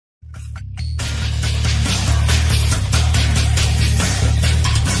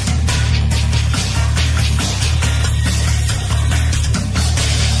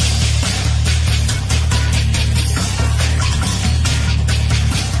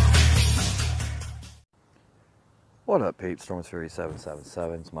What up, peeps? Storms Fury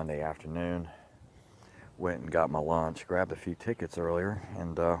 777. It's Monday afternoon. Went and got my lunch, grabbed a few tickets earlier,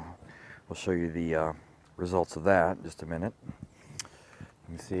 and we'll show you the results of that in just a minute.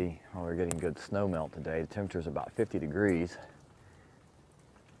 You can see we're getting good snow melt today. The temperature is about 50 degrees.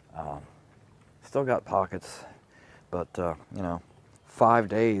 Still got pockets, but you know, 5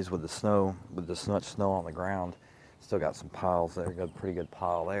 days with the snow, with this much snow on the ground, still got some piles there. Got a pretty good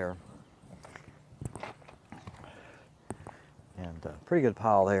pile there. And pretty good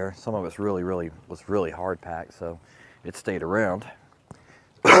pile there. Some of it's was really hard packed, so it stayed around.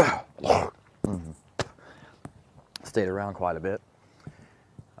 Stayed around quite a bit.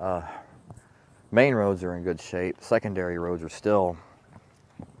 Main roads are in good shape. Secondary roads are still,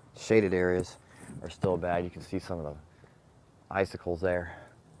 shaded areas are still bad. You can see some of the icicles there.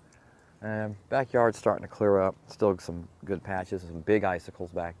 And backyard's starting to clear up. Still some good patches, some big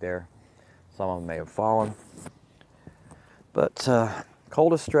icicles back there. Some of them may have fallen. But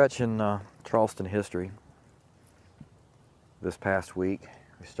coldest stretch in Charleston history this past week.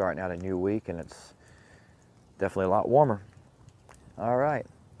 We're starting out a new week, and it's definitely a lot warmer. All right,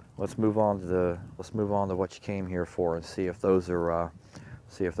 let's move on to what you came here for, and see if those are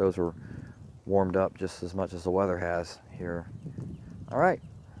warmed up just as much as the weather has here. All right.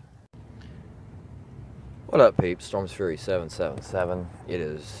 What up, peeps? Storms Fury 777. It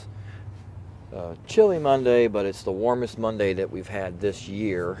is chilly Monday, but it's the warmest Monday that we've had this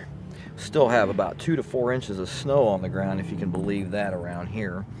year. Still have about 2 to 4 inches of snow on the ground, if you can believe that, around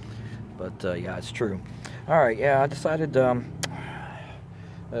here. But yeah, it's true. All right, yeah, I decided I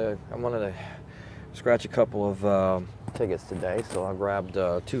wanted to scratch a couple of tickets today, so I grabbed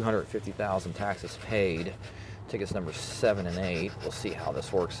 250,000 taxes paid, tickets number 7 and 8. We'll see how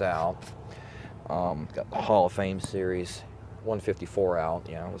this works out. Got the Hall of Fame series. 154 out.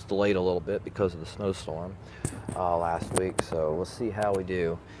 Yeah, it was delayed a little bit because of the snowstorm last week, so we'll see how we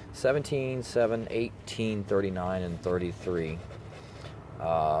do. 17, 7, 18, 39, and 33.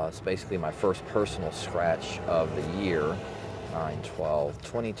 It's basically my first personal scratch of the year. 9, 12,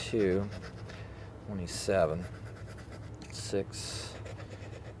 22, 27, 6,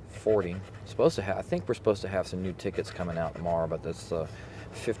 40. I think we're supposed to have some new tickets coming out tomorrow, but that's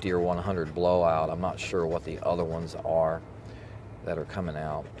 50 or 100 blowout. I'm not sure what the other ones are that are coming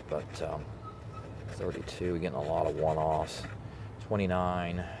out, but 32, we're getting a lot of one-offs.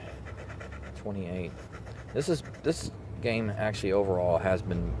 29, 28. This game actually overall has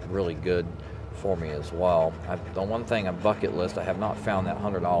been really good for me as well. The one thing on bucket list, I have not found that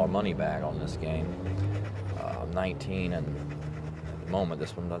 $100 money bag on this game. 19, and at the moment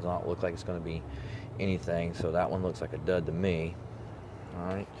this one does not look like it's going to be anything, so that one looks like a dud to me. All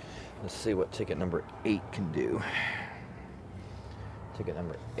right, let's see what ticket number 8 can do. Ticket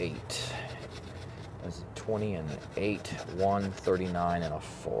number 8. That's a 20 and an 8, 1, 39, and a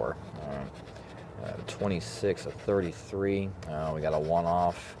 4. All right. 26, a 33. We got a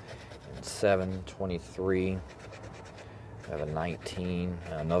one-off. 7, 23. We have a 19,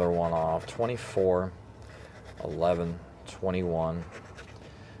 another one-off. 24, 11, 21,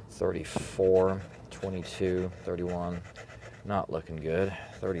 34, 22, 31. Not looking good.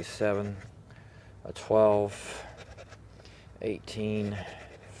 37, a 12. 18,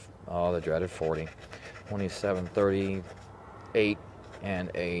 oh, the dreaded 40, 27, 38,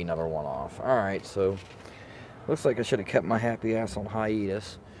 and another one off. All right, so looks like I should have kept my happy ass on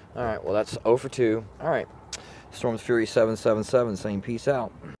hiatus. All right, well, that's 0 for 2. All right, Storms Fury 777 saying peace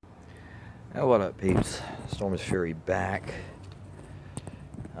out. Now, what up, peeps? Storms Fury back.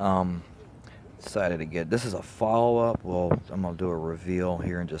 Decided to get, this is a follow-up. Well, I'm going to do a reveal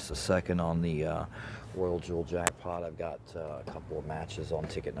here in just a second on the Royal Jewel Jackpot. I've got a couple of matches on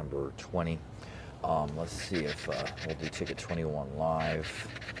ticket number 20. Let's see if we'll do ticket 21 live.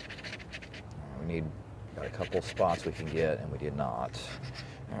 Got a couple of spots we can get, and we did not.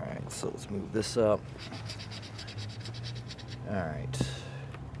 All right, so let's move this up. All right.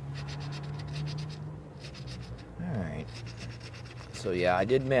 So yeah, I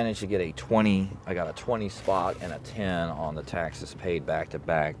did manage to get a 20. I got a 20 spot and a 10 on the taxes paid back to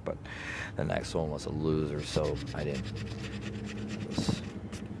back, but the next one was a loser, so I didn't. It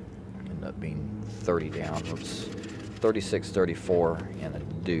ended up being 30 down. Oops. 36, 34, and a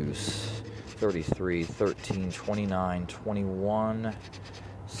deuce. 33, 13, 29, 21,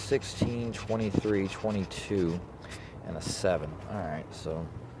 16, 23, 22, and a 7. All right, so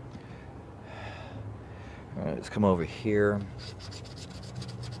let's come over here.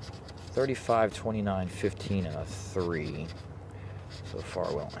 35, 29, 15, and a 3. So far,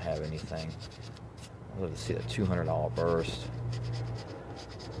 we don't have anything. I'd love to see that $200 burst.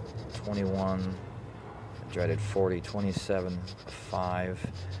 21, dreaded 40, 27, 5,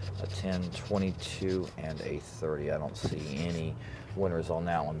 a 10, 22, and a 30. I don't see any winners on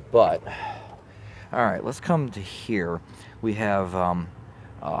that one. But, all right, let's come to here. We have,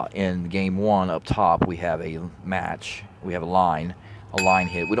 in game 1 up top, we have a match. We have a line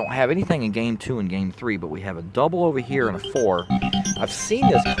hit. We don't have anything in game 2 and game 3, but we have a double over here and a 4. I've seen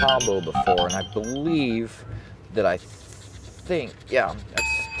this combo before, and I believe that yeah,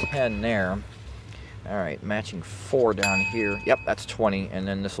 that's 10 there. All right, matching 4 down here. Yep, that's 20, and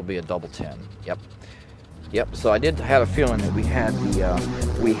then this will be a double 10. Yep. So I did have a feeling that we had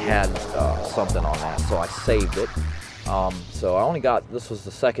something on that, so I saved it. So I only got, this was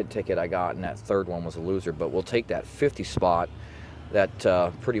the second ticket I got, and that third one was a loser. But we'll take that 50 spot.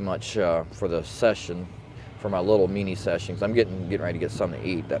 That pretty much for the session, for my little mini session, 'cause I'm getting ready to get something to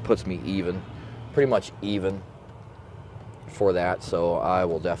eat. That puts me even, pretty much even for that. So I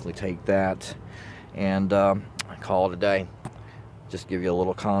will definitely take that. And I call it a day. Just give you a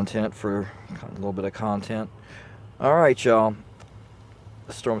little content for a little bit of content. All right, y'all.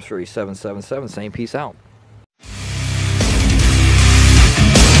 Storm's Fury 777 saying peace out.